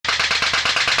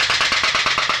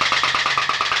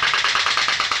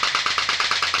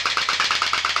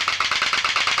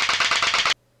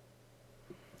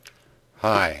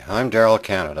Hi, I'm Daryl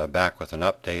Canada, back with an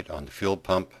update on the Fuel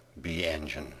Pump B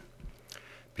engine.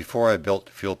 Before I built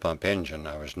the Fuel Pump engine,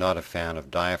 I was not a fan of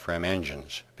diaphragm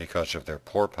engines because of their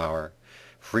poor power,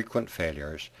 frequent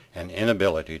failures, and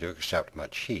inability to accept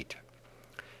much heat.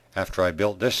 After I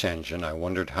built this engine, I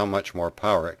wondered how much more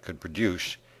power it could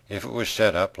produce if it was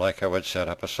set up like I would set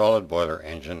up a solid boiler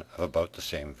engine of about the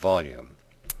same volume.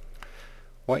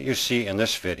 What you see in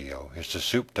this video is the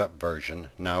souped up version,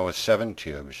 now with 7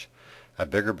 tubes, a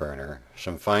bigger burner,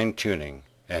 some fine tuning,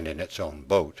 and in its own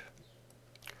boat.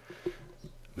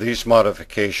 These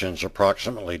modifications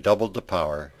approximately doubled the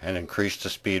power and increased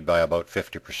the speed by about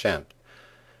 50%.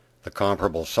 The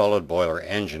comparable solid boiler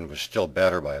engine was still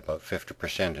better by about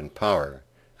 50% in power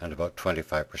and about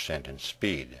 25% in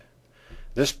speed.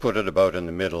 This put it about in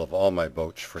the middle of all my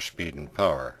boats for speed and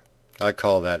power. I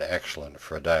call that excellent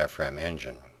for a diaphragm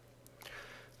engine.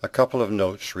 A couple of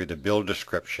notes read the build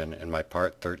description in my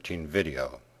Part 13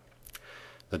 video.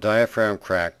 The diaphragm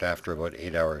cracked after about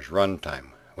 8 hours runtime,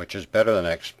 which is better than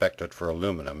I expected for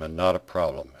aluminum and not a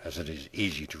problem, as it is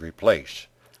easy to replace.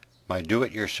 My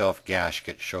do-it-yourself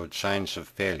gasket showed signs of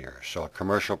failure, so a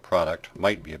commercial product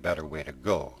might be a better way to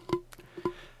go.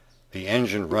 The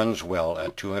engine runs well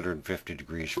at 250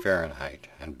 degrees Fahrenheit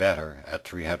and better at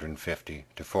 350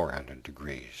 to 400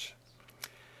 degrees.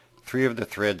 3 of the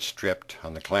threads stripped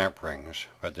on the clamp rings,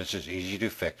 but this is easy to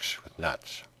fix with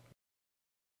nuts.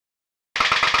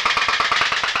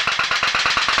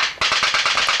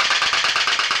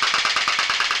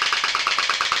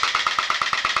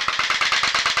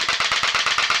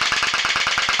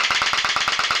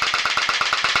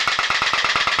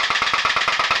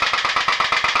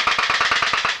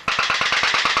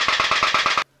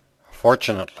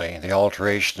 Fortunately, the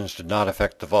alterations did not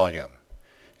affect the volume.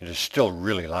 It is still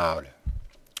really loud.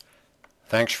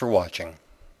 Thanks for watching.